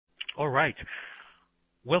All right.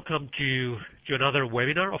 Welcome to another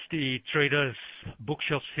webinar of the Traders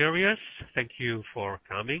Bookshelf series. Thank you for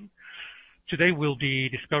coming. Today we'll be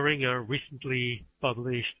discovering a recently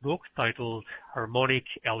published book titled Harmonic,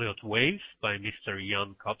 Elliott Wave by Mr.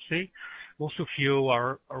 Copsey. Most of you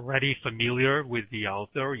are already familiar with the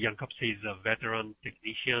author. Copsey is a veteran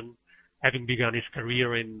technician, having begun his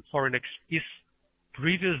career in Forex. His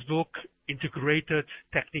previous book, Integrated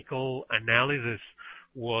Technical Analysis,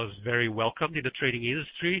 was very welcomed in the trading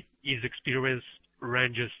industry. His experience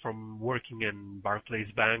ranges from working in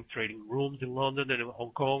Barclays Bank trading rooms in London and in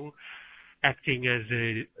Hong Kong, acting as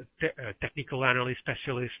a technical analyst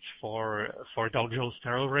specialist for Dow Jones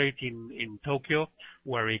Terrell Rate in Tokyo,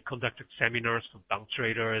 where he conducted seminars for bank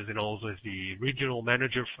traders, and also as the regional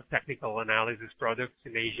manager for technical analysis products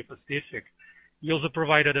in Asia Pacific. He also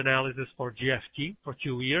provided analysis for GFT for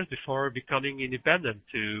 2 years before becoming independent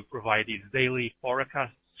to provide his daily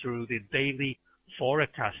forecasts through the Daily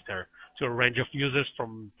Forecaster to a range of users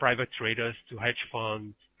from private traders to hedge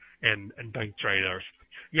funds and bank traders.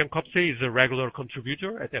 Copsey is a regular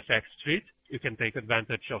contributor at FX Street. You can take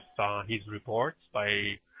advantage of his reports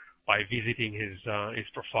by visiting his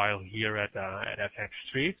profile here at FX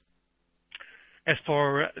Street. As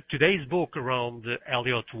for today's book around the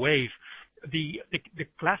Elliott Wave, the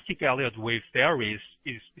classic Elliott wave theory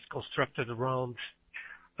is constructed around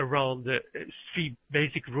three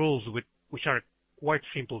basic rules which are quite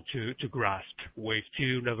simple to grasp. Wave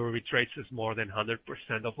 2 never retraces more than 100%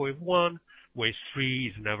 of wave 1. Wave 3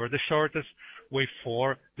 is never the shortest. Wave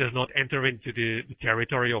 4 does not enter into the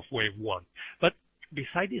territory of wave 1. But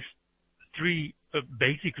beside these three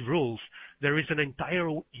basic rules, there is an entire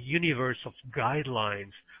universe of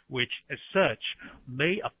guidelines which, as such,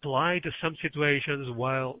 may apply to some situations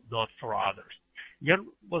while not for others. Jan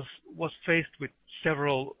was faced with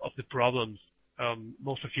several of the problems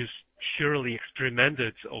most of you surely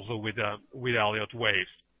experimented also with Elliott waves.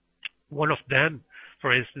 One of them,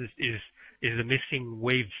 for instance, is the missing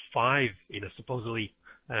wave 5 in a supposedly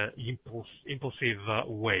impulsive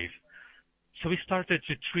wave. So we started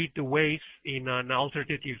to treat the waves in an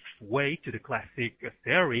alternative way to the classic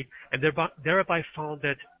theory, and thereby found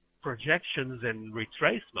that projections and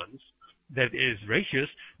retracements, that is ratios,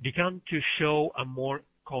 began to show a more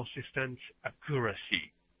consistent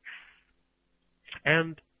accuracy.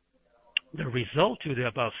 And the result to the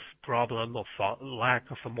above problem of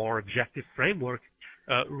lack of a more objective framework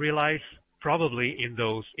relies probably in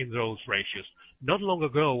those ratios. Not long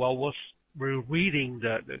ago, I was reading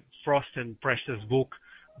the Frost and Presh's book,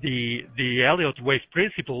 the Elliott Wave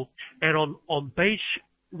Principle, and on page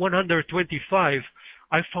 125,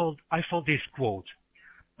 I found this quote.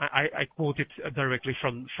 I quote it directly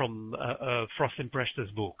from Frost and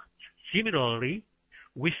Presh's book. Similarly,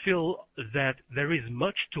 we feel that there is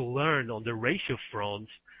much to learn on the ratio front,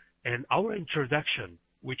 and our introduction,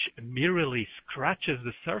 which merely scratches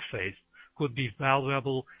the surface, could be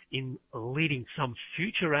valuable in leading some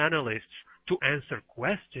future analysts to answer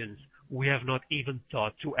questions we have not even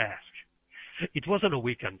thought to ask. It wasn't a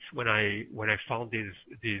weekend when I found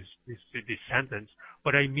this sentence,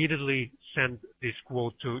 but I immediately sent this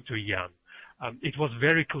quote to Jan. It was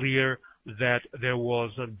very clear that there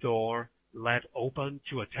was a door let open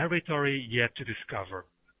to a territory yet to discover.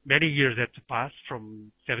 Many years had passed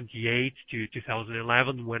from 78 to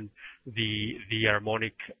 2011 when the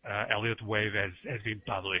Harmonic Elliott Wave has been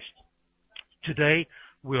published. Today,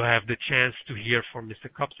 we'll have the chance to hear from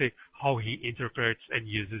Mr. Copsey how he interprets and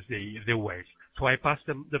uses the waves. So I pass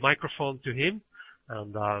the microphone to him,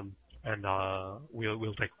 and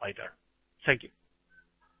we'll take later. Thank you.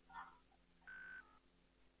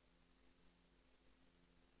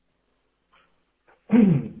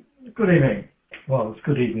 Good evening. Well, it's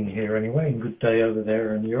good evening here anyway, and good day over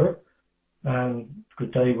there in Europe, and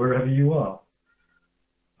good day wherever you are.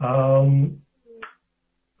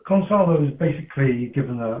 Gonçalo has basically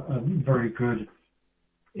given a very good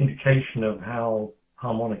indication of how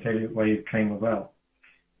Harmonic Elliott Wave came about.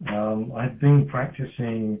 I've been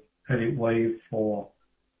practicing Elliott Wave for,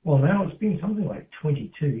 well, now it's been something like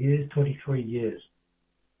 22 years, 23 years.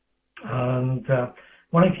 And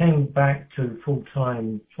when I came back to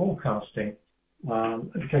full-time forecasting, I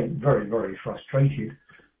became very, very frustrated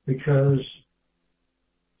because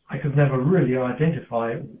I could never really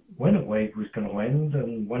identify when a wave was going to end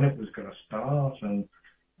and when it was going to start. And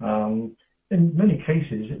in many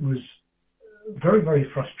cases, it was very, very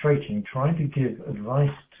frustrating trying to give advice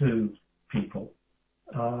to people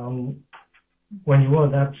when you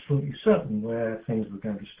weren't absolutely certain where things were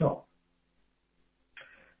going to stop.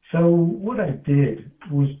 So what I did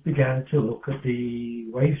was began to look at the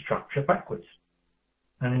wave structure backwards.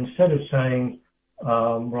 And instead of saying,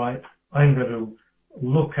 right, I'm going to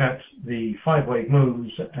look at the 5-wave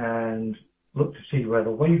moves and look to see where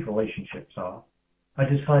the wave relationships are, I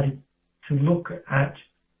decided to look at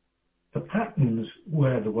the patterns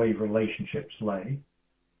where the wave relationships lay,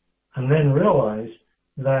 and then realize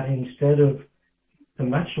that instead of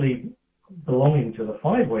them actually belonging to the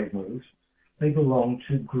 5-wave moves, they belong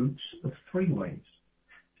to groups of 3 waves.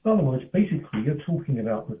 In other words, basically, you're talking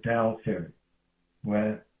about the Dow theory,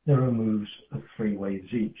 where there are moves of 3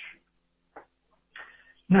 waves each.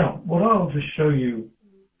 Now, what I'll just show you,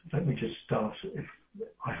 let me just start.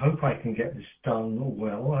 I hope I can get this done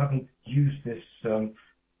well. I haven't used this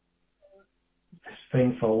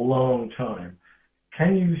thing for a long time.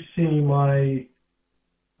 Can you see my...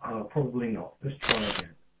 probably not. Let's try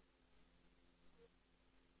again.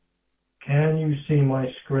 Can you see my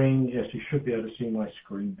screen? Yes, you should be able to see my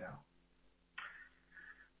screen now.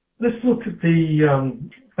 Let's look at the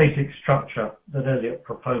basic structure that Elliott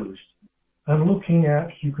proposed. And looking at,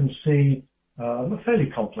 you can see a fairly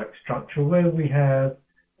complex structure where we have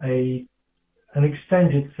an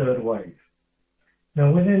extended third wave.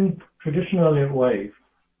 Now, within traditional Elliott wave,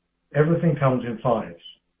 everything comes in 5s.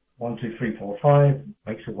 1, 2, 3, 4, 5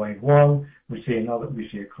 makes a wave 1. We see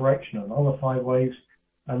a correction of another 5 waves,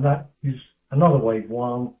 and that is another wave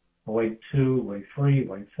 1, a wave 2, wave 3,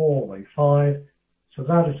 wave 4, wave 5. So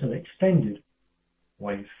that is an extended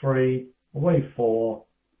wave 3, a wave 4,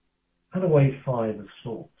 and a wave 5 of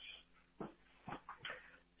sorts.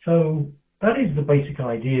 So that is the basic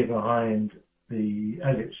idea behind the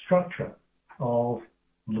Elliott structure of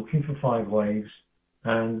looking for 5 waves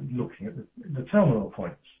and looking at the terminal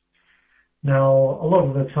points. Now, a lot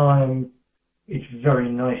of the time, it's very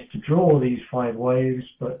nice to draw these 5 waves,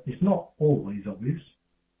 but it's not always obvious.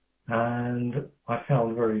 And I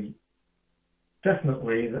found very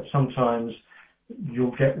definitely that sometimes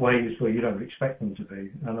you'll get waves where you don't expect them to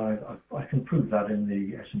be, and I can prove that in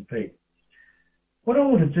the S&P. What I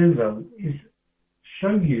want to do, though, is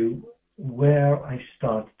show you where I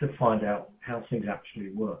started to find out how things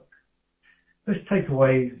actually work. Let's take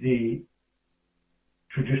away the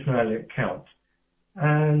traditional Elliott count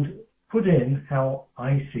and put in how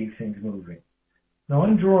I see things moving. Now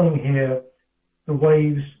I'm drawing here the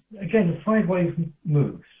waves, again, the 5-wave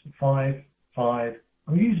moves, 5, 5.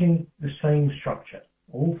 I'm using the same structure,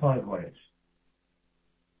 all 5 waves.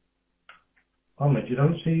 Ahmed, you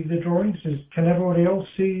don't see the drawings? Can everybody else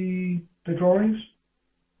see the drawings?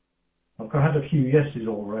 I've had a few yeses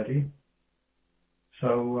already,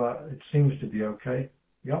 so it seems to be okay.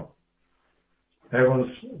 Yep. Others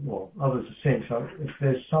are seeing. So if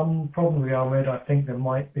there's some problem with Ahmed, I think there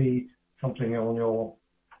might be something on your,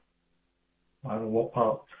 I don't know what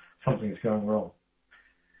part, something's going wrong.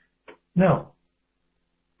 Now,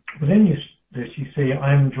 within this, you see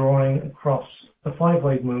I'm drawing across the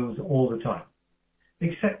 5-wave moves all the time.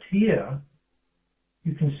 Except here,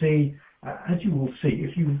 you can see, as you will see,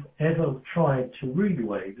 if you've ever tried to read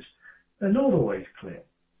waves, they're not always clear.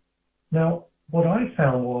 Now, what I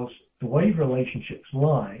found was the wave relationships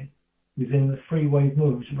lie within the 3-wave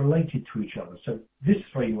moves related to each other. So this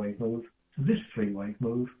 3-wave move to this 3-wave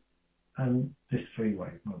move and this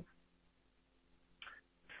 3-wave move.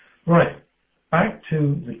 Right, back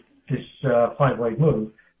to this 5-wave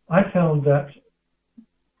move. I found that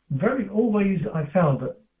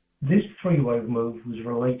this 3-wave move was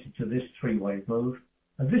related to this 3-wave move,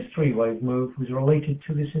 and this 3-wave move was related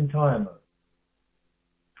to this entire move.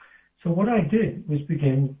 So what I did was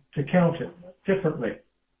begin to count it differently.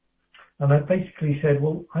 And I basically said,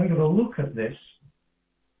 well, I'm going to look at this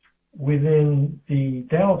within the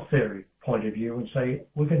Dow theory point of view and say,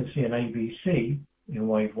 we're going to see an ABC in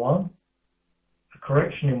wave 1, a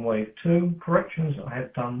correction in wave 2, corrections I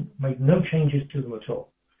have made no changes to them at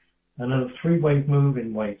all. And then a 3-wave move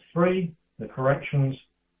in wave 3, the corrections,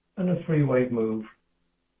 and a 3-wave move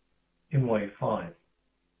in wave 5.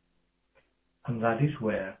 And that is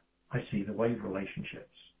where I see the wave relationships.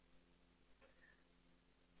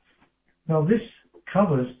 Now this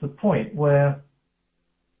covers the point where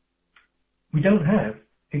we don't have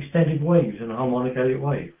extended waves in a harmonic Elliott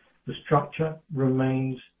wave. The structure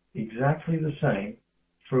remains exactly the same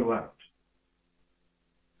throughout.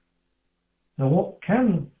 Now what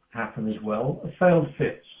can happen as well are failed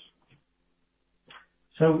fits.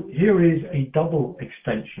 So here is a double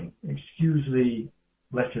extension. Excuse the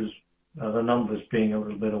letters, the numbers being a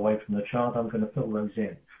little bit away from the chart. I'm going to fill those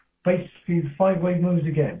in. Basically, the 5-wave moves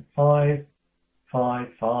again. 5, 5,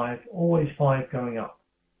 5, always 5 going up.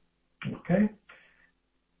 Okay?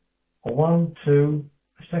 A 1, 2,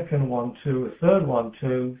 a second 1, 2, a third 1,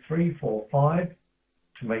 2, 3, 4, 5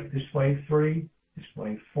 to make this wave 3, It's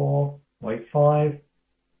wave 4, wave 5,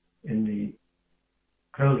 in the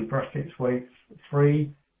curly brackets, wave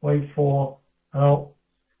 3, wave 4. Now,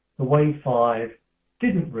 the wave 5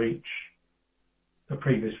 didn't reach the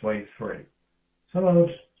previous wave 3. So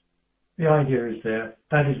the idea is there,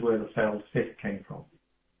 that is where the failed fifth came from.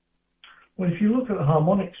 Well, if you look at the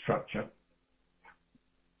harmonic structure,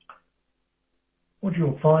 what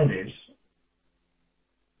you'll find is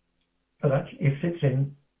that it fits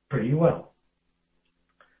in pretty well.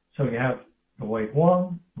 So you have the wave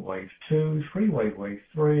 1, wave 2, 3-wave, wave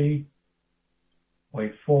 3,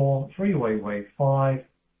 wave 4, 3-wave, wave 5.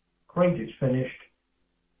 Great, it's finished.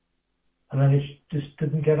 And then it just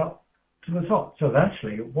didn't get up to the top. So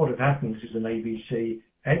actually, what had happened is an ABC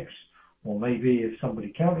X, or maybe if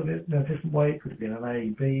somebody counted it in a different way, it could have been an A,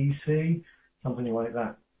 B, C, something like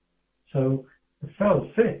that. So the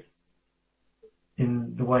failed fifth,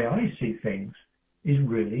 in the way I see things, is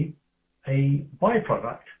really a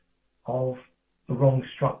byproduct of the wrong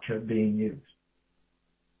structure being used.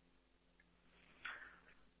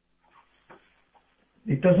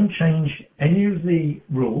 It doesn't change any of the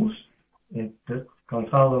rules that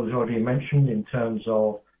Gonçalo has already mentioned in terms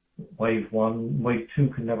of wave 1. Wave 2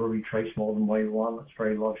 can never retrace more than wave 1. That's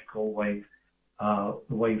very logical.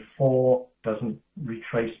 The wave 4 doesn't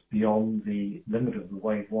retrace beyond the limit of the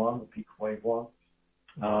wave 1, the peak of wave 1.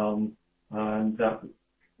 And that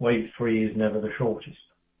wave 3 is never the shortest.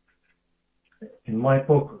 In my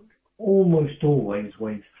book, almost always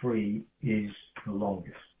wave 3 is the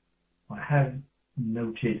longest. I have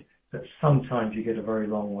noted that sometimes you get a very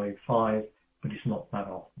long wave 5, but it's not that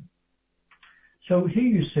often. So here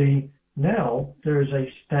you see now there is a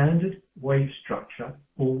standard wave structure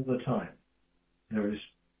all the time. There's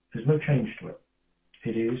no change to it.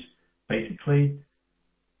 It is basically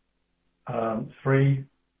 3,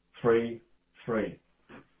 3, 3.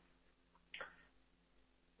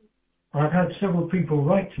 I've had several people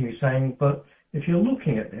write to me saying, but if you're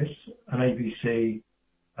looking at this, an ABC,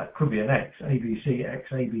 that could be an X, ABC, X,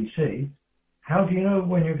 ABC, how do you know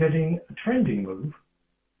when you're getting a trending move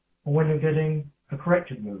or when you're getting a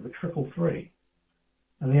corrected move, a triple 3?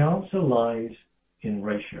 And the answer lies in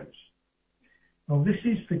ratios. Now, this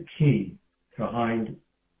is the key behind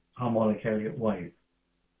harmonic Elliott wave.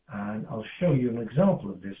 And I'll show you an example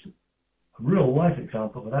of this, a real life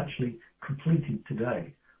example that actually completed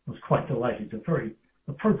today. I was quite delighted. It's a very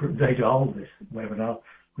appropriate day to hold this webinar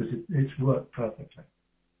because it's worked perfectly.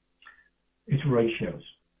 It's ratios.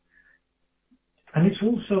 And it's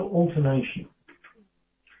also alternation.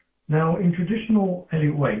 Now, in traditional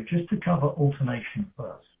Elliott wave, just to cover alternation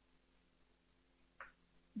first,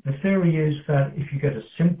 the theory is that if you get a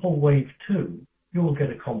simple wave 2, you will get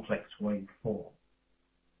a complex wave 4.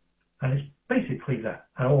 And it's basically that.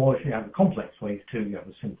 Or if you have a complex wave 2, you have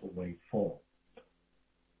a simple wave 4.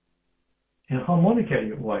 In harmonic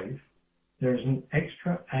Elliott wave, there is an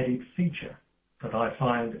extra added feature that I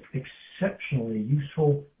find exceptionally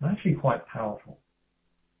useful and actually quite powerful.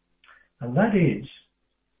 And that is,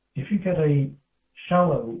 if you get a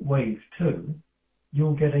shallow wave 2,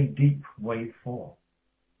 you'll get a deep wave 4.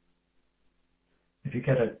 If you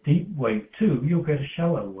get a deep wave 2, you'll get a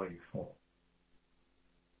shallow wave 4.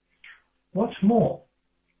 What's more,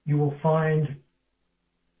 you will find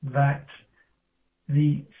that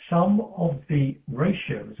the sum of the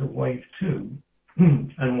ratios of wave 2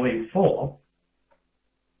 and wave 4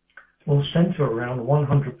 will center around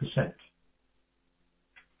 100%.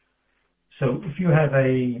 So if you have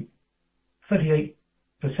a 38%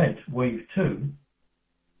 wave 2,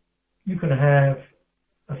 you can have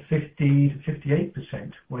a 50 to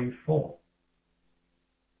 58% wave 4.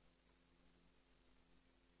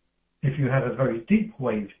 If you have a very deep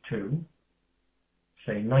wave 2,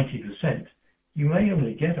 say 90%, you may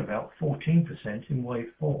only get about 14% in wave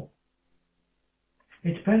 4.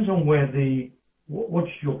 It depends on where what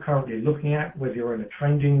you're currently looking at, whether you're in a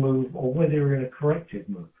trending move or whether you're in a corrective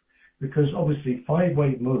move. Because obviously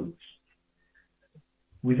 5-wave moves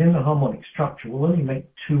within the harmonic structure will only make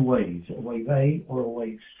 2 waves, a wave A or a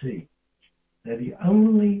wave C. They're the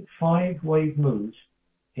only 5-wave moves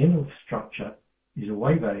in the structure is a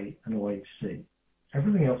wave A and a wave C.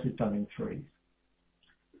 Everything else is done in 3s.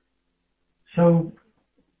 So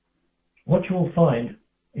what you will find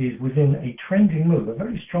is within a trending move, a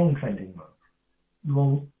very strong trending move, you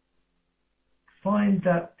will find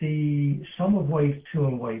that the sum of wave 2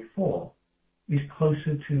 and wave 4 is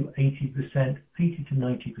closer to 80%, 80 to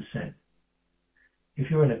 90%.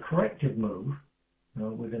 If you're in a corrective move,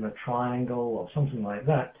 within a triangle or something like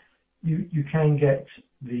that, you can get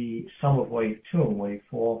the sum of wave 2 and wave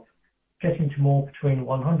 4 getting to more between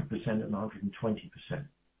 100% and 120%.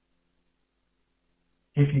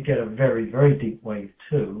 if you get a very, very deep wave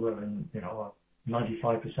 2, and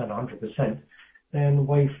 95%, 100%, then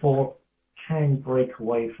wave 4 can break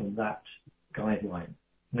away from that guideline.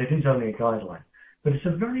 And it is only a guideline. But it's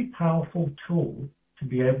a very powerful tool to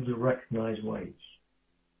be able to recognize waves.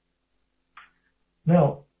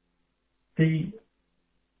 Now,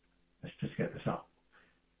 let's just get this up.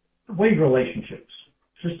 The wave relationships,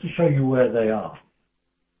 just to show you where they are.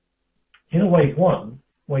 In a wave 1,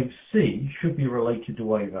 wave C should be related to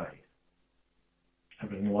wave A.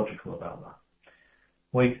 Everything logical about that.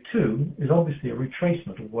 Wave 2 is obviously a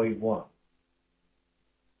retracement of wave 1.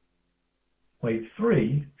 Wave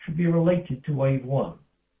 3 should be related to wave 1.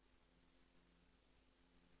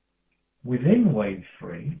 Within wave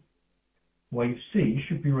 3, wave C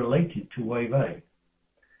should be related to wave A.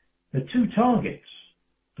 The two targets,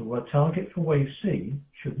 the target for wave C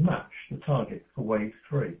should match the target for wave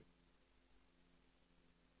 3.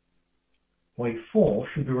 Wave 4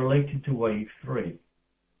 should be related to wave 3.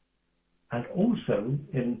 And also,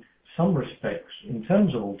 in some respects, in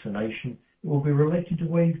terms of alternation, it will be related to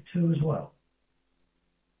wave 2 as well.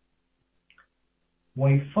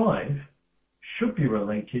 Wave 5 should be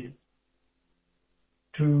related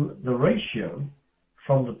to the ratio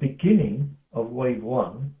from the beginning of wave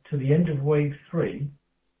 1 to the end of wave 3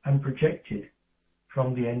 and projected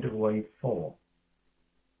from the end of wave 4.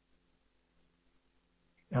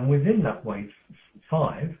 And within that wave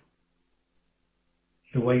 5,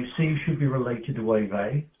 the wave C should be related to wave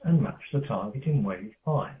A and match the target in wave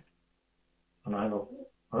 5. And I have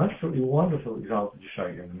an absolutely wonderful example to show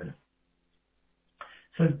you in a minute.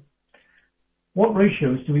 So, what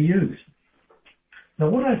ratios do we use? Now,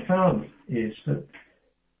 what I found is that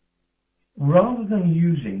rather than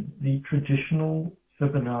using the traditional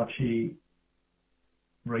Fibonacci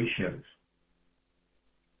ratios,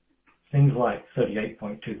 things like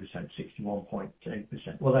 38.2%,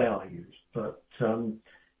 61.8%, well, they are used. But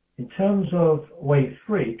in terms of wave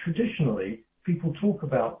 3, traditionally, people talk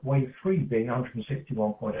about wave 3 being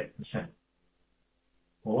 161.8%.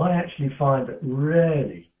 Well, I actually find that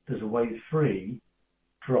rarely does a wave 3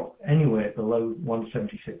 drop anywhere below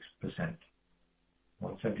 176%,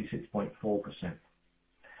 176.4%.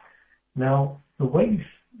 Now, the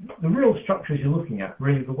real structures you're looking at,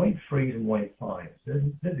 really, the wave 3s and wave 5s, they're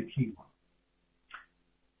the key ones.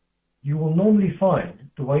 You will normally find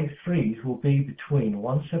the wave 3s will be between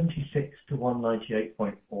 176 to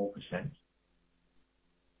 198.4%.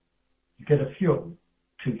 You get a few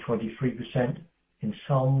to 23%. In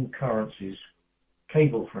some currencies,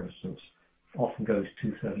 cable, for instance, often goes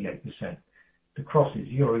to 38%. The crosses,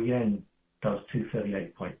 euro-yen, does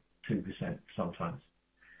 238.2% sometimes.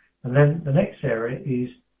 And then the next area is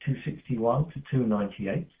 261 to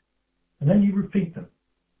 298. And then you repeat them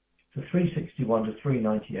to 361 to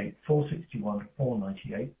 398, 461 to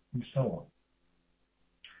 498, and so on.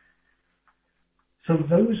 So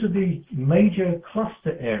those are the major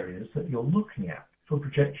cluster areas that you're looking at for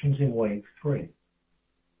projections in wave 3.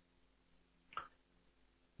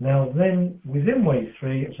 Now then, within wave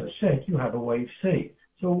 3, as I said, you have a wave C.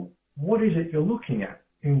 So what is it you're looking at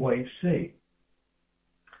in wave C?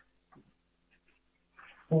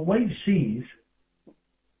 Well, wave Cs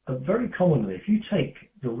are very commonly, if you take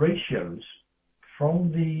the ratios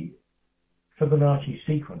from the Fibonacci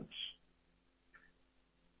sequence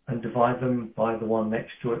and divide them by the one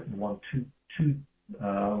next to it, and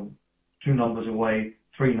two numbers away,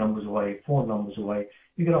 3 numbers away, 4 numbers away,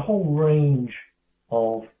 you get a whole range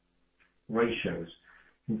of ratios,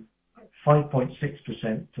 5.6%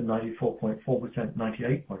 to 94.4%,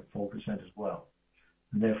 98.4% as well.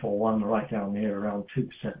 And therefore one right down here around 2%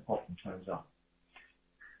 often turns up.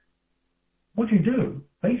 What you do,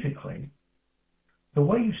 basically, the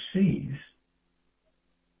wave Cs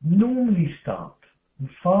normally start, the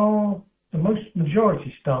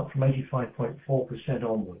majority start from 85.4%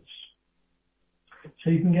 onwards. So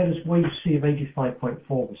you can get a wave C of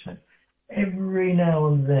 85.4%. Every now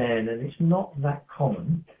and then, and it's not that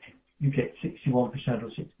common, you get 61% or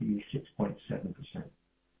 66.7%.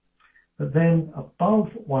 But then above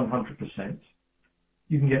 100%,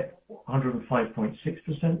 you can get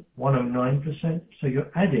 105.6%, 109%. So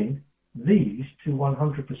you're adding these to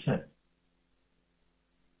 100%.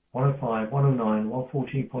 105, 109,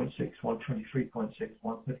 114.6, 123.6,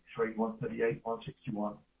 133, 138,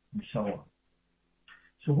 161, and so on.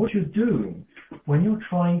 So what you're doing when you're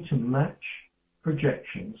trying to match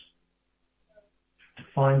projections to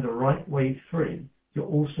find the right wave 3, you're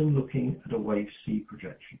also looking at a wave C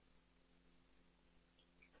projection.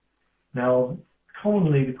 Now,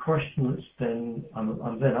 commonly the question that's then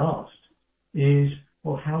I'm then asked is,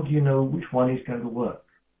 well, how do you know which one is going to work?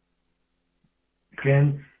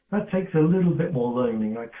 Again, that takes a little bit more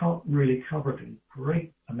learning. I can't really cover it in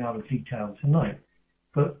great amount of detail tonight,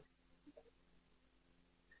 but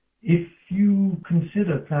if you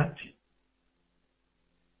consider that,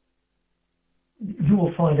 you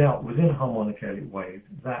will find out within harmonic Elliott wave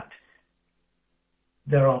that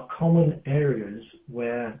there are common areas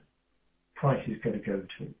where price is going to go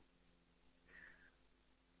to.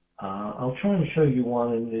 I'll try and show you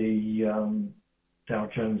one in the Dow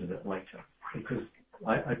Jones a bit later, because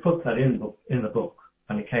I put that in the book,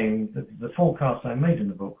 and it came, the forecast I made in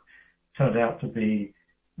the book turned out to be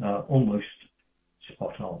almost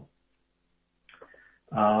spot on.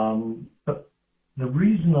 But the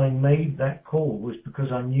reason I made that call was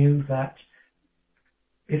because I knew that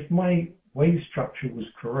if my wave structure was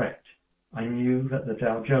correct, I knew that the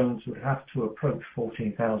Dow Jones would have to approach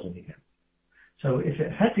 14,000 again. So if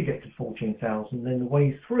it had to get to 14,000, then the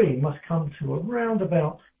wave 3 must come to around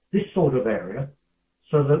about this sort of area,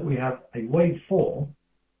 so that we have a wave 4,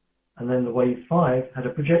 and then the wave 5 had a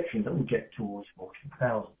projection that would get towards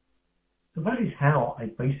 14,000. So that is how I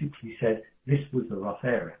basically said this was the rough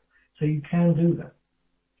area. So you can do that.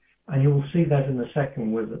 And you will see that in a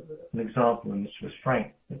second with an example in the Swiss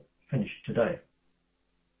franc that finished today.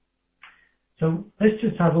 So let's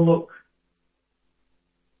just have a look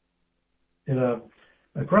in a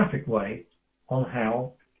graphic way on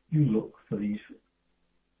how you look for these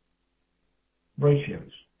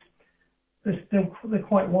ratios. They're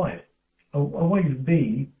quite wide. A wave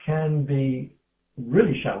B can be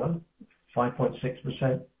really shallow,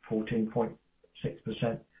 5.6%,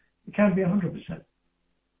 14.6%. It can be 100%.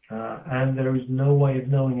 And there is no way of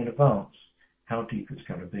knowing in advance how deep it's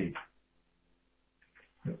going to be.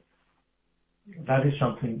 That is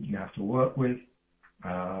something you have to work with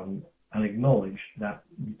and acknowledge that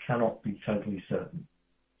you cannot be totally certain.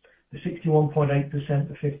 The 61.8%,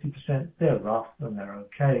 the 50%, they're rough and they're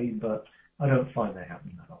okay, but I don't find they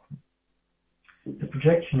happen that often. The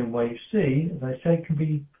projection in wave C, as I say, can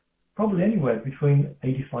be probably anywhere between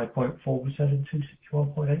 85.4% and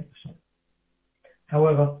 61.8%.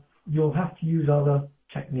 However, you'll have to use other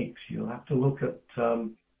techniques. You'll have to look at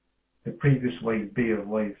the previous wave B of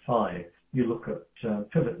wave 5. You look at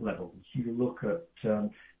pivot levels. You look at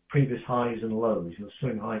previous highs and lows. Your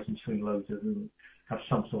swing highs and swing lows that have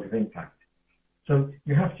some sort of impact. So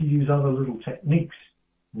you have to use other little techniques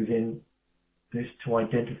within this to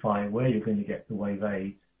identify where you're going to get the wave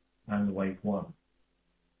A and the wave 1.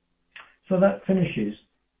 So that finishes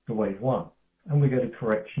the wave 1, and we get a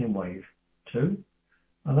correction in wave 2,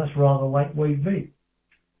 and that's rather like wave B.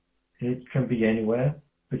 It can be anywhere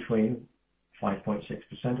between 5.6%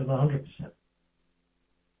 and 100%.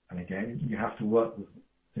 And again, you have to work with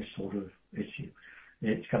this sort of issue.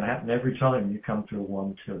 It's going to happen every time you come to a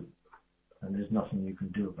 1-2, and there's nothing you can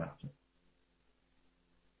do about it.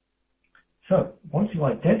 So once you've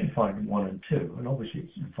identified 1 and 2, and obviously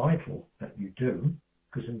it's vital that you do,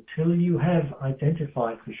 because until you have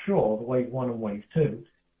identified for sure the wave 1 and wave 2,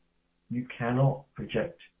 you cannot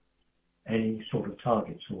project any sort of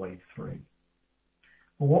targets for wave 3.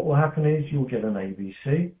 Well, what will happen is you'll get an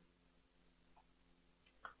ABC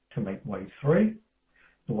to make wave 3.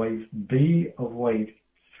 The wave B of wave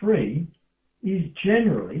 3 is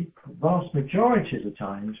generally, the vast majority of the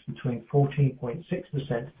times, between 14.6%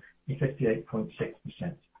 and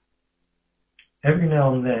 58.6%. Every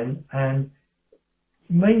now and then, and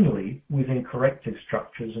mainly within corrective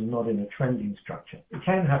structures and not in a trending structure. It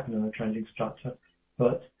can happen in a trending structure,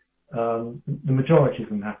 but the majority of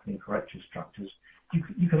them happen in corrective structures.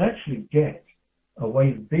 You can actually get a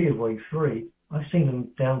wave B of wave 3. I've seen them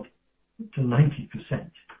down to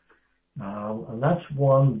 90%. And that's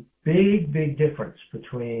one big difference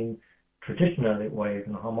between traditional Elliott wave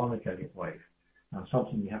and a harmonic Elliott wave.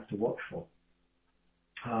 Something you have to watch for.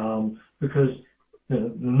 Because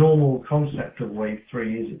the normal concept of wave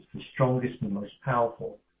 3 is it's the strongest and most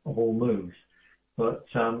powerful of all moves. But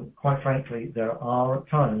quite frankly, there are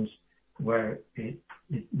times where it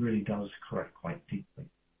really does correct quite deeply.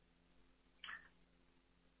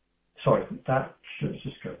 Sorry, let's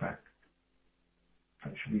just go back.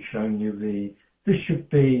 That should be showing you this should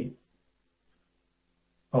be,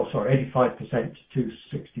 85% to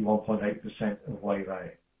 61.8% of wave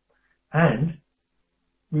A. And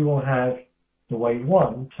we will have the wave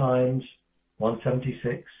 1 times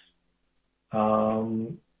 176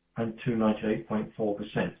 and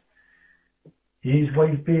 298.4%. Is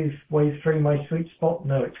wave B, wave 3 my sweet spot?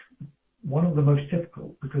 No, it's one of the most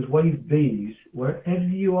difficult, because wave Bs, wherever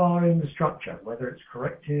you are in the structure, whether it's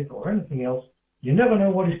corrective or anything else, you never know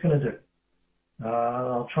what it's going to do.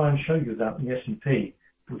 I'll try and show you that in the S&P,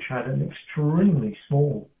 which had an extremely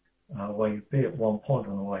small wave B at one point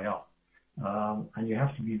on the way up. And you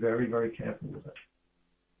have to be very, very careful with it.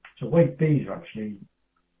 So wave Bs are actually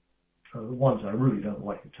the ones I really don't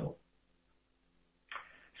like at all.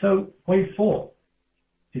 So wave 4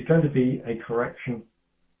 is going to be a correction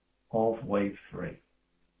of wave 3.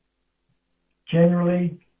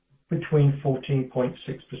 Generally between 14.6%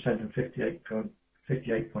 and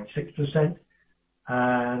 58.6%,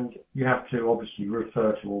 and you have to obviously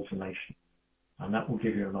refer to alternation, and that will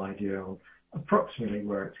give you an idea of approximately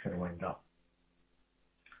where it's going to end up.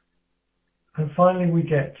 And finally we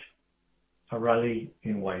get a rally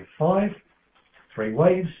in wave 5, 3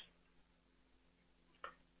 waves.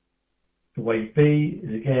 The wave B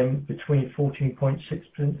is again between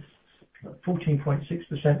 14.6%,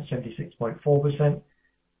 76.4%,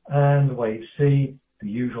 and the wave C, the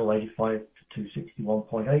usual 85 to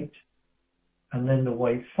 261.8, and then the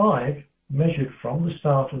wave 5, measured from the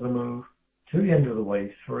start of the move to the end of the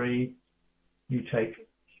wave 3, you take,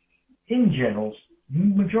 in general,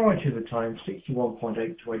 majority of the time,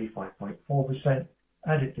 61.8 to 85.4%,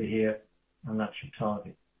 add it to here, and that's your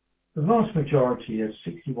target. The vast majority is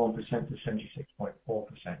 61% to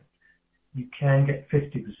 76.4%. You can get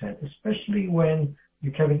 50%, especially when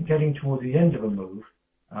you're getting towards the end of a move,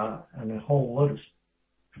 and a whole lot of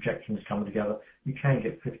projections come together, you can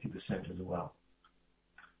get 50% as well.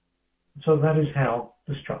 So that is how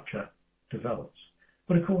the structure develops.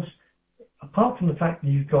 But of course, apart from the fact that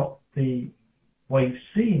you've got the wave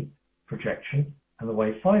C projection and the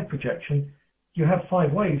wave 5 projection, you have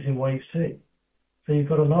 5 waves in wave C. So you've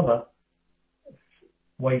got another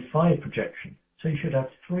wave 5 projection. So you should have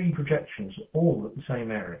 3 projections all at the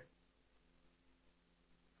same area.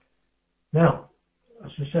 Now,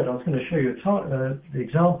 as I said, I was going to show you the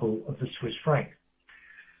example of the Swiss franc.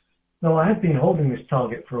 Now, I had been holding this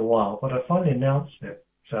target for a while, but I finally announced it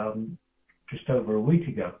just over a week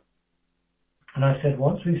ago. And I said,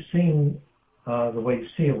 once we've seen the wave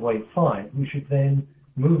C of wave 5, we should then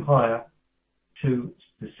move higher to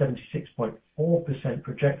the 76.4%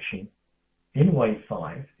 projection in wave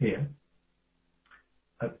 5 here,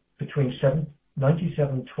 between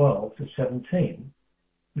 97.12 to 17,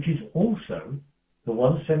 which is also the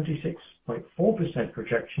 176.4%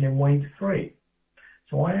 projection in wave 3.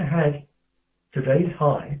 So I had today's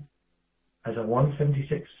high as a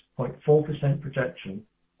 176.4% projection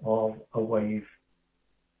of a wave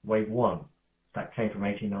 1. That came from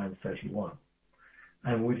 89.31.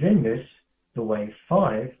 And within this, the wave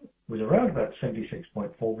 5 was around about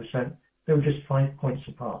 76.4%. They were just 5 points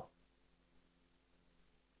apart.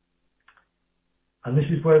 And this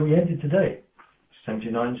is where we ended today,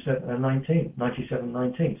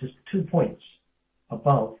 97.19, just 2 points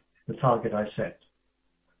above the target I set.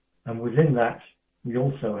 And within that, we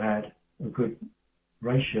also had a good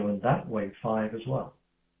ratio in that wave 5 as well.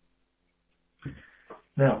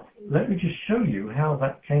 Now, let me just show you how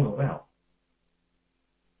that came about.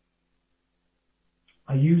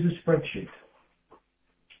 I use a spreadsheet.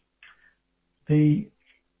 The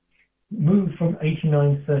move from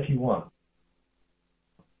 89.31,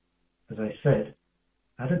 as I said,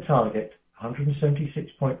 had a target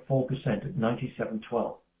 176.4% at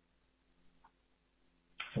 97.12.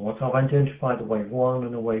 So once I've identified the wave 1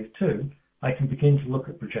 and a wave 2, I can begin to look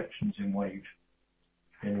at projections in wave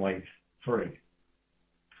 3.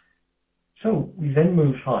 So we then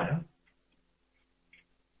moved higher,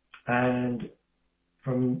 and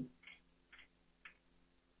from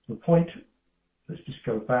the point, let's just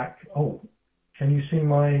go back. Oh, can you see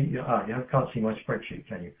my? You can't see my spreadsheet,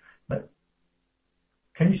 can you? But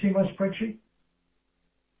can you see my spreadsheet?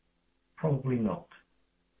 Probably not.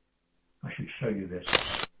 I should show you this.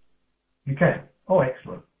 You can. Oh,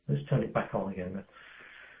 excellent. Let's turn it back on again then.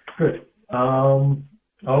 Good.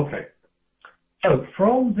 Okay. So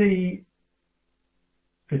from the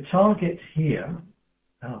target here,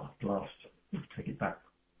 last, let's take it back.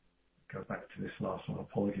 Go back to this last one.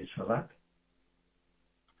 Apologies for that.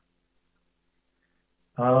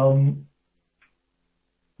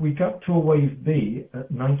 We got to a wave B at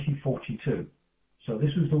 90.42. So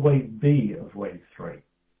this was the wave B of wave 3.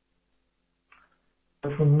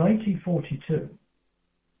 So from 90.42,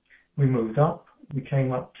 we moved up. We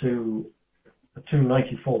came up to a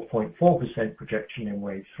 294.4% projection in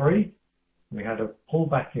wave 3. We had a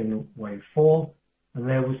pullback in wave 4, and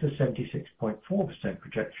there was the 76.4%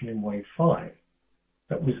 projection in wave 5.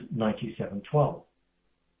 That was 97.12.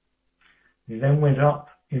 We then went up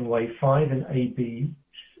in wave 5 in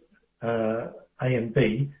A and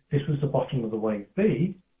B. This was the bottom of the wave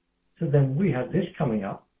B. So then we had this coming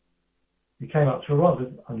up. We came up to a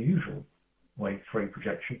rather unusual wave 3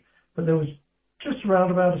 projection, but there was just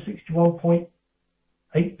around about a 61.8%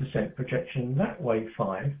 8% projection in that wave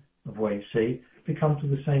 5 of wave C to come to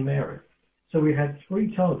the same area. So we had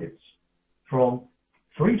 3 targets from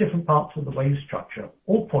 3 different parts of the wave structure,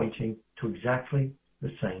 all pointing to exactly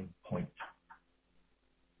the same point.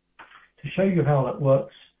 To show you how that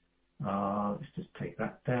works, let's just take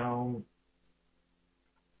that down.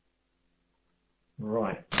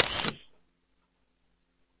 Right.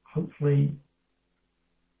 Hopefully,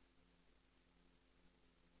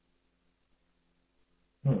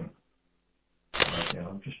 right, yeah,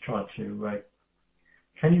 I'm just trying to,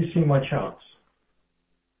 can you see my charts?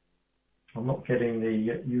 I'm not getting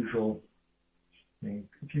the usual thing.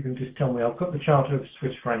 If you can just tell me, I'll put the chart of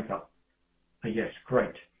Swiss franc up. Yes,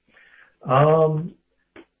 great. So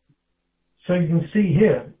you can see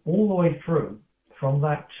here, all the way through, from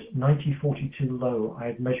that 9042 low, I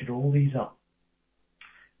had measured all these up.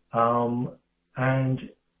 And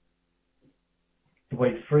the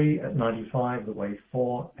wave 3 at 95, the wave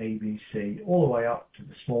 4, A, B, C, all the way up to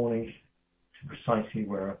this morning, to precisely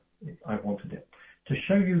where I wanted it. To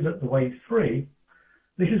show you that the wave 3,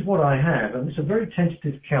 this is what I have, and it's a very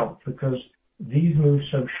tentative count because these move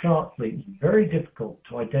so sharply, it's very difficult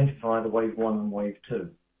to identify the wave 1 and wave 2.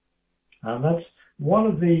 And that's one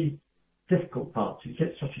of the difficult parts. You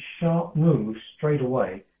get such a sharp move straight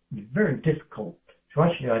away, it's very difficult to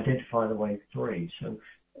actually identify the wave 3. So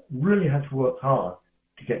really had to work hard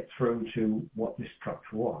to get through to what this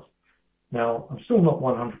structure was. Now, I'm still not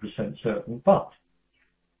 100% certain, but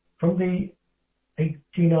from the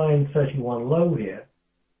 89.31 low here,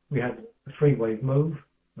 we had a 3-wave move,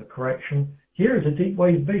 a correction. Here is a deep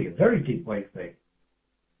wave B, a very deep wave B.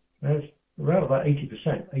 There's around about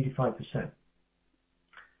 80%, 85%.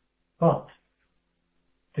 But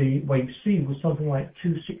the wave C was something like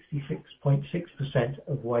 266.6%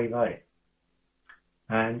 of wave A.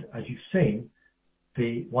 And as you've seen,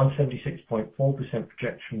 the 176.4%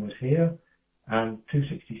 projection was here, and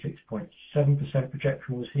 266.7%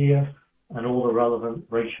 projection was here, and all the relevant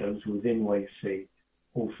ratios within wave C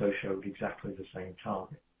also showed exactly the same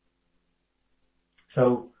target.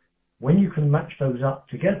 So when you can match those up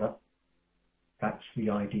together, that's the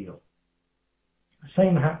ideal. The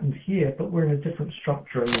same happened here, but we're in a different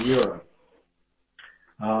structure in the euro.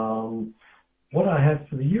 What I have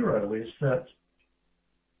for the euro is that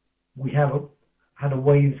we had a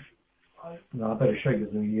wave. No, I better show you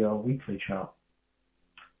the weekly chart.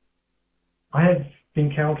 I have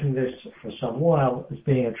been counting this for some while as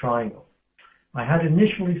being a triangle. I had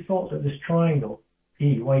initially thought that this triangle,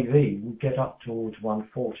 wave E, would get up towards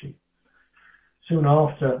 140. Soon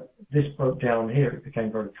after this broke down here, it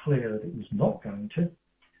became very clear that it was not going to.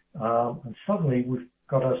 And suddenly we've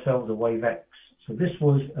got ourselves a wave X. So this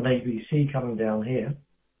was an ABC coming down here.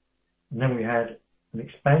 And then we had an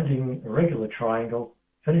expanding irregular triangle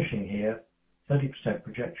finishing here, 30%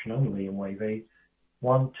 projection only in wave E.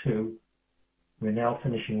 1, 2, we're now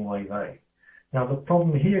finishing wave A. Now the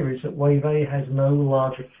problem here is that wave A has no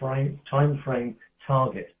larger time frame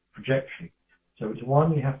target projection. So it's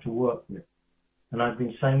one you have to work with. And I've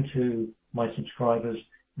been saying to my subscribers,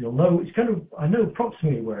 you'll know I know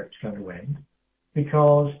approximately where it's going to end,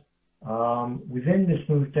 because within this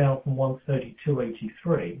move down from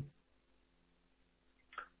 132.83,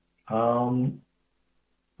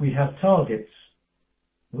 we have targets.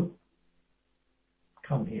 Whoop,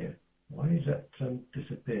 come here. Why is that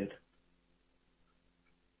disappeared?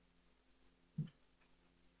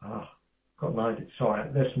 Got an idea. Sorry,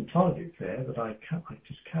 there's some targets there that I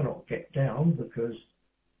just cannot get down because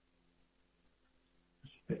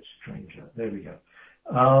it's a bit stranger. There we go.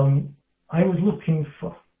 I was looking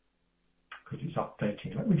for, because it's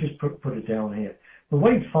updating. Let me just put it down here. The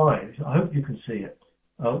wave 5, I hope you can see it.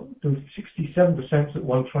 There was 67% at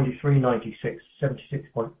 123.96,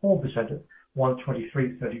 76.4% at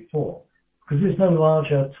 123.34. Because there's no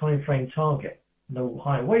larger time frame target, no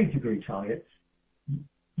higher wave degree target.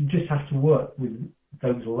 You just have to work with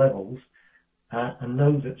those levels and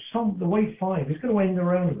know that the wave 5 is going to end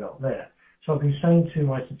around about there. So I've been saying to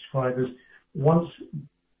my subscribers, once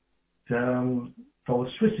dollar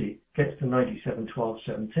Swissy gets to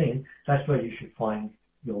 97.12.17, that's where you should find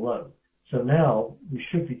your low. So now we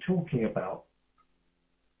should be talking about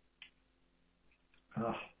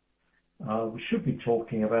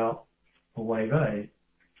a wave A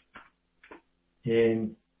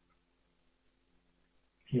in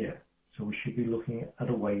here. So we should be looking at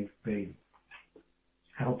a wave B.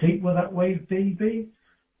 How deep will that wave B be?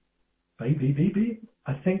 I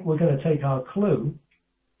think we're going to take our clue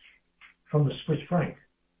from the Swiss franc.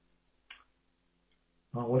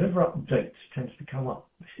 Whatever updates tends to come up.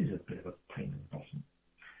 This is a bit of a pain in the bottom.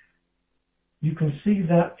 You can see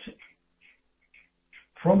that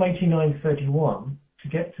from 89.31 to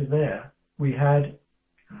get to there, we had,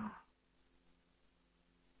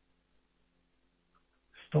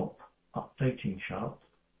 stop updating chart.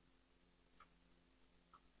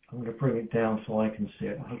 I'm going to bring it down so I can see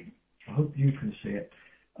it. I hope you can see it.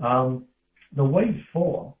 The wave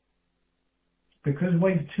 4, because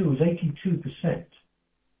wave 2 is 82%,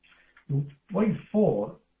 wave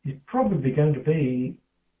 4 is probably going to be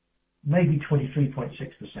maybe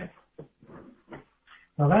 23.6%.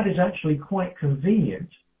 Now that is actually quite convenient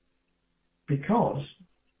because,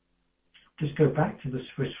 just go back to the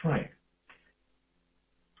Swiss franc,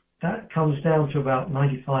 that comes down to about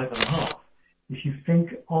 95.5. If you think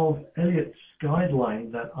of Elliott's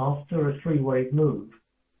guideline that after a 3-wave move,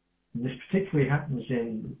 and this particularly happens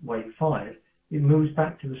in wave 5, it moves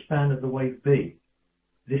back to the span of the wave B.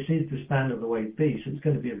 This is the span of the wave B, so it's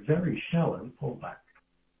going to be a very shallow pullback.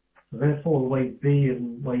 So therefore, the wave B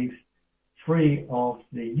and wave 3 of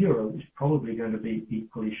the euro is probably going to be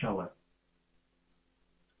equally shallow.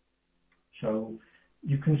 So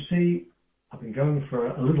you can see, I've been going for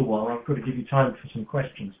a little while, I've got to give you time for some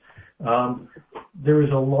questions. There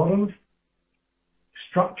is a lot of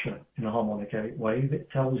structure in a harmonic Elliott wave. It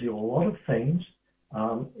tells you a lot of things.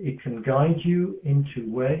 It can guide you into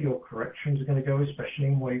where your corrections are going to go, especially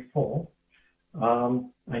in wave 4.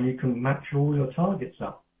 And you can match all your targets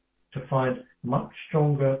up to find much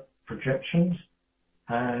stronger projections.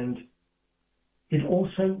 And it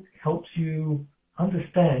also helps you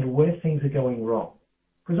understand where things are going wrong.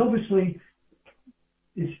 Because obviously,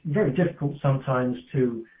 it's very difficult sometimes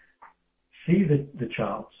to see the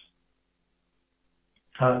charts,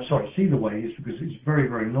 see the waves, because it's very,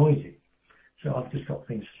 very noisy. So I've just got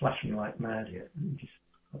things flashing like mad here. Let me just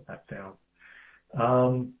put that down.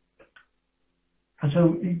 And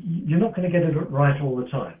so you're not going to get it right all the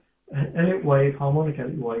time. Elliott wave, harmonic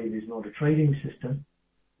Elliott wave, is not a trading system,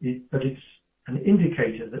 but it's an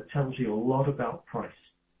indicator that tells you a lot about price.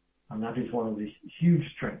 And that is one of the huge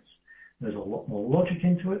strengths. There's a lot more logic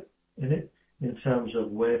in it, in terms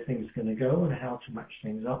of where things are going to go and how to match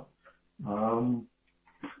things up.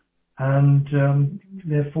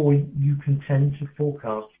 Therefore, you can tend to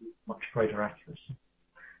forecast with much greater accuracy.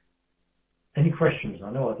 Any questions?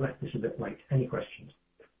 I know I've left this a bit late. Any questions?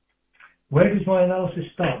 Where does my analysis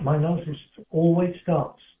start? My analysis always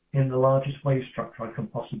starts in the largest wave structure I can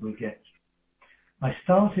possibly get. I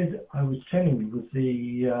started, I was telling you, with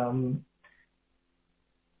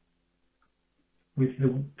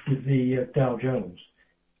the Dow Jones.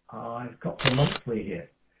 I've got the monthly here.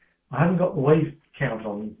 I haven't got the wave count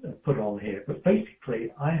put on here, but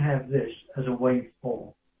basically I have this as a wave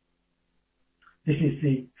 4. This is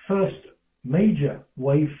the first major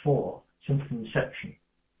wave 4 since inception.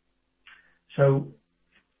 So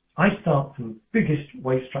I start from the biggest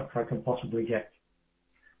wave structure I can possibly get,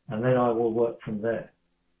 and then I will work from there.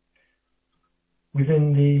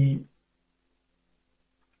 Within the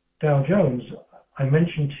Dow Jones, I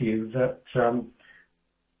mentioned to you that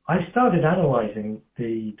I started analyzing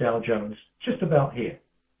the Dow Jones just about here,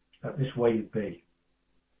 at this wave B.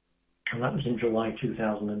 And that was in July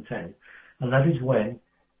 2010. And that is when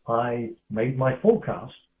I made my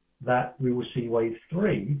forecast that we will see wave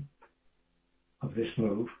 3 of this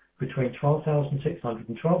move between 12,600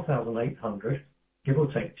 and 12,800, give or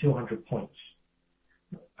take 200 points.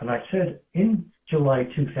 And I said in July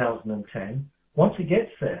 2010, once it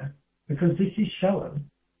gets there, because this is shallow,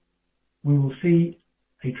 we will see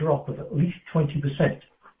a drop of at least 20%,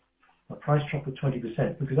 a price drop of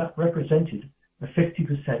 20%, because that represented a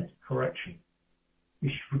 50% correction,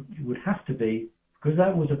 which would have to be, because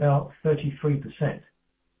that was about 33%,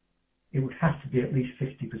 it would have to be at least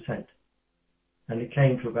 50%. And it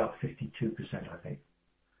came to about 52%, I think.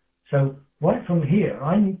 So right from here,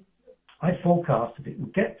 I forecasted it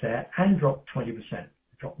would get there and drop 20%,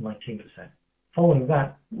 drop 19%. Following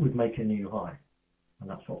that would make a new high, and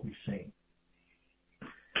that's what we've seen.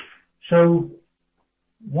 So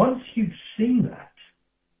once you've seen that,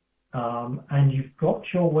 and you've got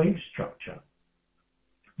your wave structure,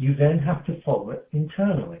 you then have to follow it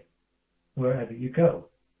internally, wherever you go.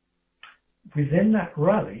 Within that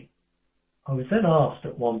rally, I was then asked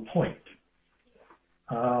at one point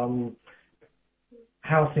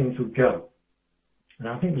how things would go. And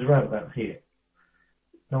I think it was around about here.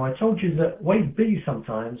 Now, I told you that wave B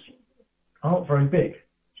sometimes aren't very big.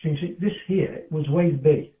 So you see, this here was wave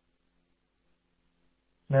B.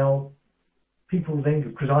 Now, people think,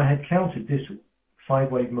 because I had counted this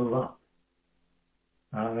 5-wave move up.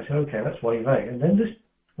 And I said, okay, that's wave A. And then this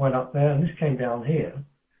went up there, and this came down here.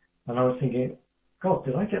 And I was thinking, God,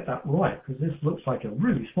 did I get that right? Because this looks like a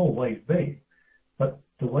really small wave B. But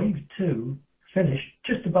the wave 2 finished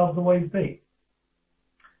just above the wave B.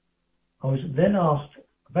 I was then asked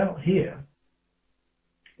about here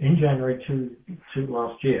in January to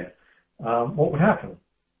last year, what would happen?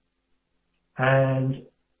 And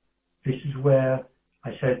this is where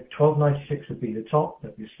I said 1296 would be the top,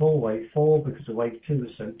 there'd be a small wave 4 because the wave 2 was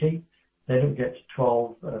so deep, then it would get to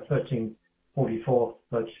 1344,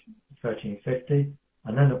 1350,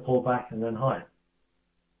 and then it'll pull back and then higher.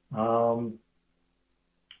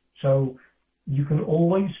 So you can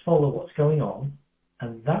always follow what's going on,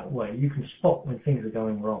 and that way you can spot when things are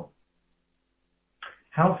going wrong.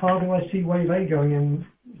 How far do I see wave A going in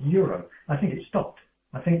euro? I think it stopped.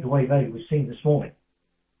 I think the wave A was seen this morning.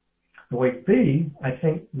 The wave B, I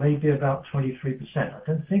think, may be about 23%. I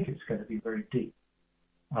don't think it's going to be very deep.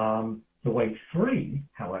 The wave 3,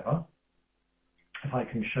 however, if I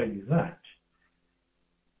can show you that,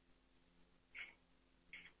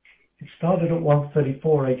 it started at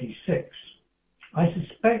 134.86. I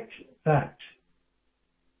suspect that,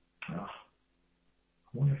 I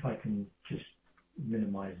wonder if I can just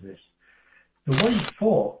minimize this. The wave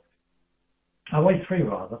 3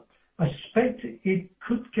 rather, I suspect it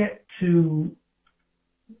could get to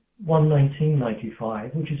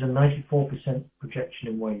 119.95, which is a 94% projection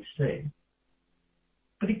in wave C.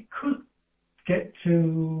 But it could get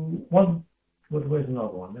to where's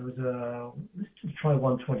another one? There was let's just try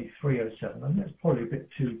 123.07. I think that's probably a bit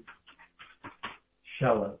too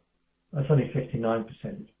shallow. That's only 59%.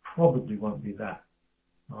 It probably won't be that.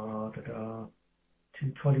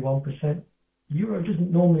 221%. Euro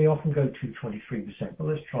doesn't normally often go to 23%, but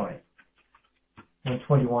let's try it.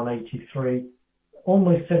 121.83,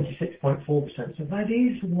 almost 76.4%. So that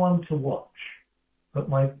is one to watch. But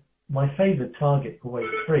my favourite target for wave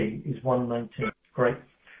 3 is 119. Great.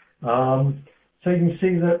 So you can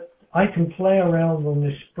see that I can play around on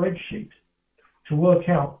this spreadsheet to work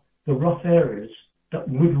out the rough areas that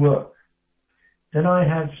would work. Then I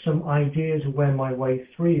have some ideas of where my wave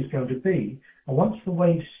 3 is going to be. And once the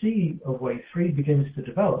wave C of wave 3 begins to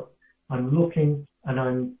develop, I'm looking and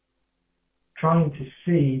I'm trying to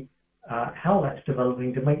see how that's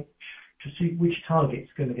developing to see which target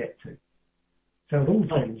it's going to get to. So at all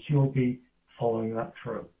times, you'll be following that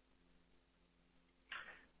through.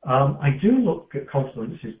 I do look at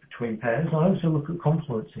confluences between pairs. I also look at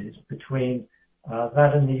confluences between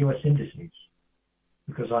that and the US indices,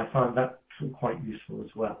 because I find that quite useful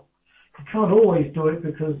as well. You can't always do it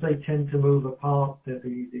because they tend to move apart.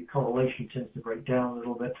 The correlation tends to break down a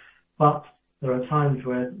little bit, but there are times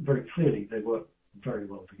where very clearly they work very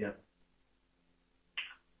well together.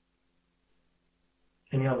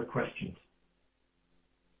 Any other questions?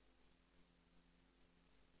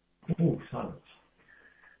 Oh, silence.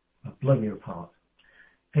 I've blown you apart.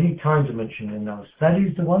 Any time dimension in those. That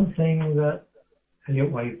is the one thing that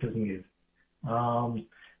Elliott wave doesn't give.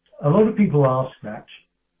 A lot of people ask that,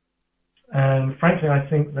 and frankly, I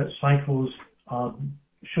think that cycles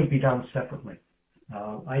should be done separately.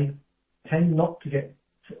 I tend not to get.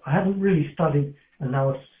 I haven't really studied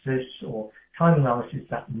analysis or time analysis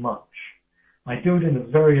that much. I do it in a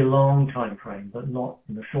very long time frame, but not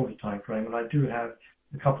in a shorter time frame. And I do have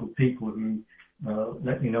a couple of people who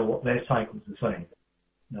let me know what their cycles are saying.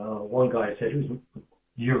 One guy said it was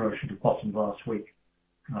euro should have bottomed last week,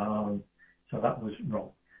 so that was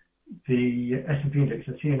wrong. The S&P index,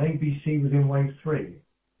 I see an ABC within wave 3.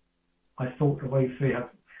 I thought the wave 3 had,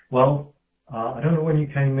 well, I don't know when you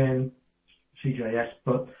came in, CJS,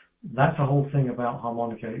 but that's the whole thing about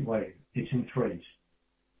harmonic Elliott wave. It's in threes,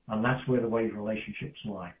 and that's where the wave relationships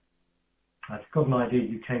lie. I've got an idea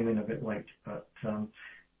you came in a bit late, but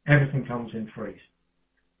everything comes in threes.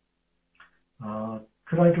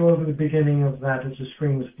 Could I go over the beginning of that as the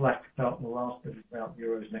screen was black about the last bit about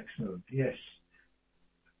Euro's next move? Yes.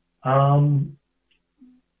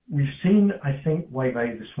 We've seen, I think, wave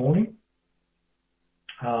A this morning,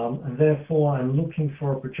 and therefore I'm looking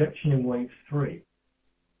for a projection in wave 3.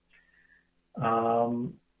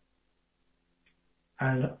 And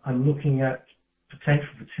I'm looking at potential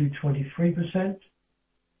for 223%,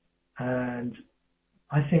 and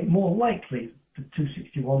I think more likely to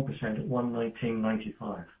 261% at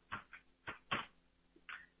 119.95,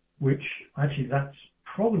 which actually that's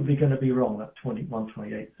probably going to be wrong at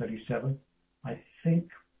 128.37. I think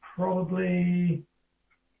probably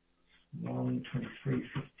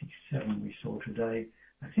 123.57 we saw today.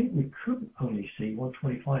 I think we could only see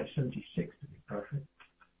 125.76 to be perfect.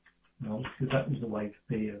 No, because that was the wave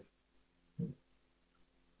B of.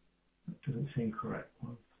 That doesn't seem correct.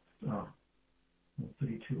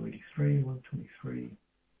 132.83, 123,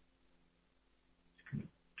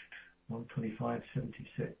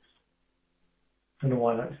 125.76. Don't know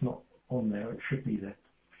why that's not on there. It should be there.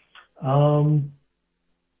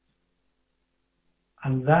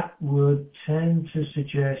 And that would tend to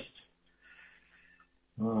suggest,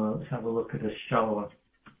 let's have a look at a shallower.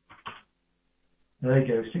 There you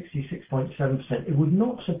go, 66.7%. It would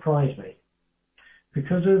not surprise me,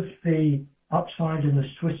 because of the upside in the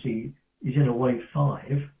Swissy is in a wave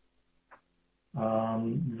 5,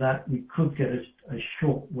 that we could get a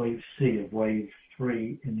short wave C of wave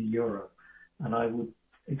 3 in the euro. And I would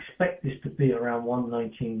expect this to be around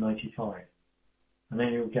 119.95. And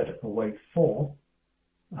then you'll get a wave 4.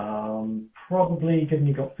 Probably, given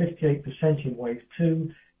you got 58% in wave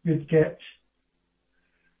 2, you'd get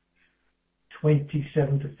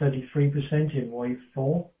 27 to 33% in wave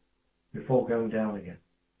 4 before going down again.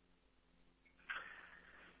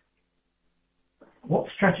 What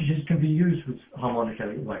strategies can be used with harmonic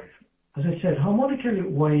Elliott wave? As I said, harmonic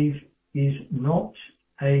Elliott wave is not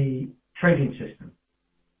a trading system.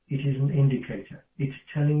 It is an indicator. It's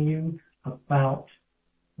telling you about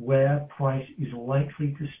where price is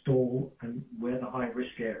likely to stall and where the high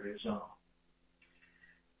risk areas are.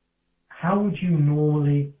 How would you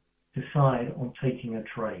normally decide on taking a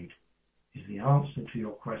trade is the answer to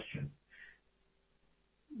your question.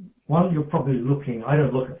 One, you're probably looking, I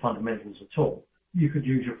don't look at fundamentals at all. You could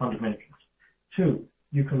use your fundamentals. Two,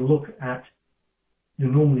 you can look at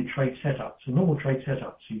your normally trade setups. The normal trade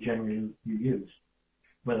setups you use,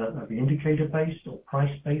 whether that be indicator-based or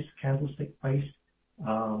price-based, candlestick-based,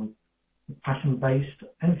 pattern-based,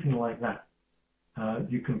 anything like that,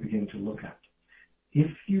 you can begin to look at. If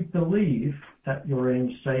you believe that you're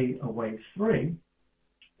in, say, a wave 3,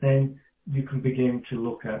 then you can begin to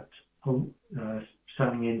look at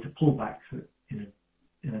selling into pullbacks in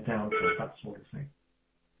a downturn, that sort of thing.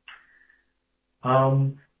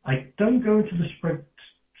 I don't go into the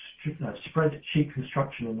spreadsheet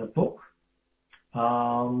construction in the book,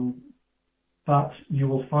 but you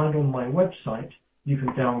will find on my website you can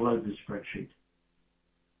download the spreadsheet.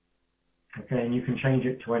 Okay, and you can change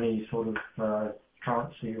it to any sort of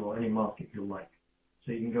currency or any market you like.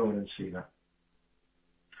 So you can go in and see that.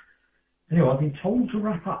 Anyway, I've been told to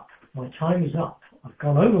wrap up. My time is up. I've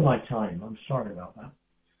gone over my time. I'm sorry about that.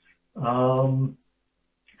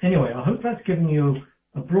 Anyway, I hope that's given you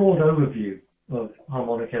a broad overview of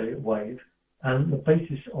harmonic Elliott wave and the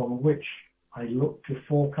basis on which I look to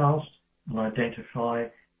forecast and identify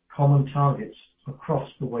common targets across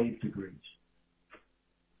the wave degrees.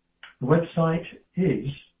 The website is,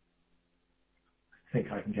 I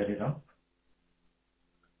think I can get it up,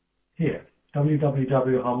 here,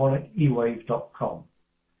 www.harmonicewave.com.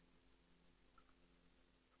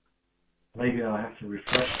 Maybe I have to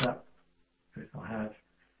refresh that. If I have,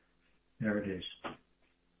 there it is.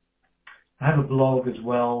 I have a blog as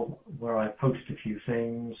well where I post a few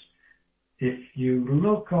things. If you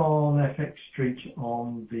look on FX Street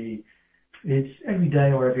it's every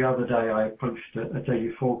day or every other day I post a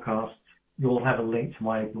daily forecast. You'll have a link to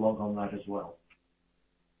my blog on that as well.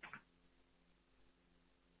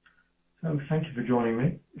 So thank you for joining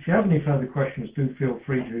me. If you have any further questions, do feel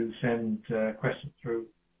free to send questions through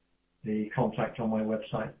the contact on my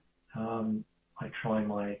website. I try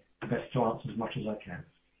my best to answer as much as I can.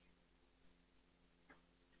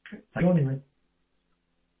 Okay, thank you for joining me.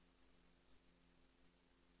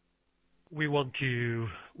 We want to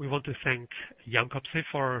thank Jan Copsey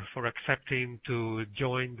for accepting to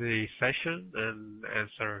join the session and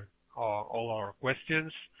answer all our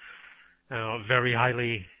questions. Very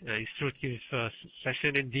highly instructive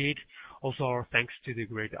session indeed. Also, our thanks to the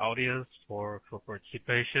great audience for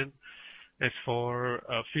participation. As for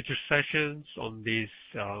future sessions on this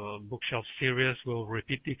bookshelf series, we'll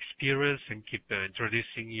repeat the experience and keep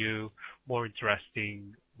introducing you more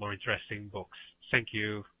interesting books. Thank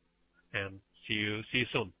you, and see you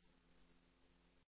soon.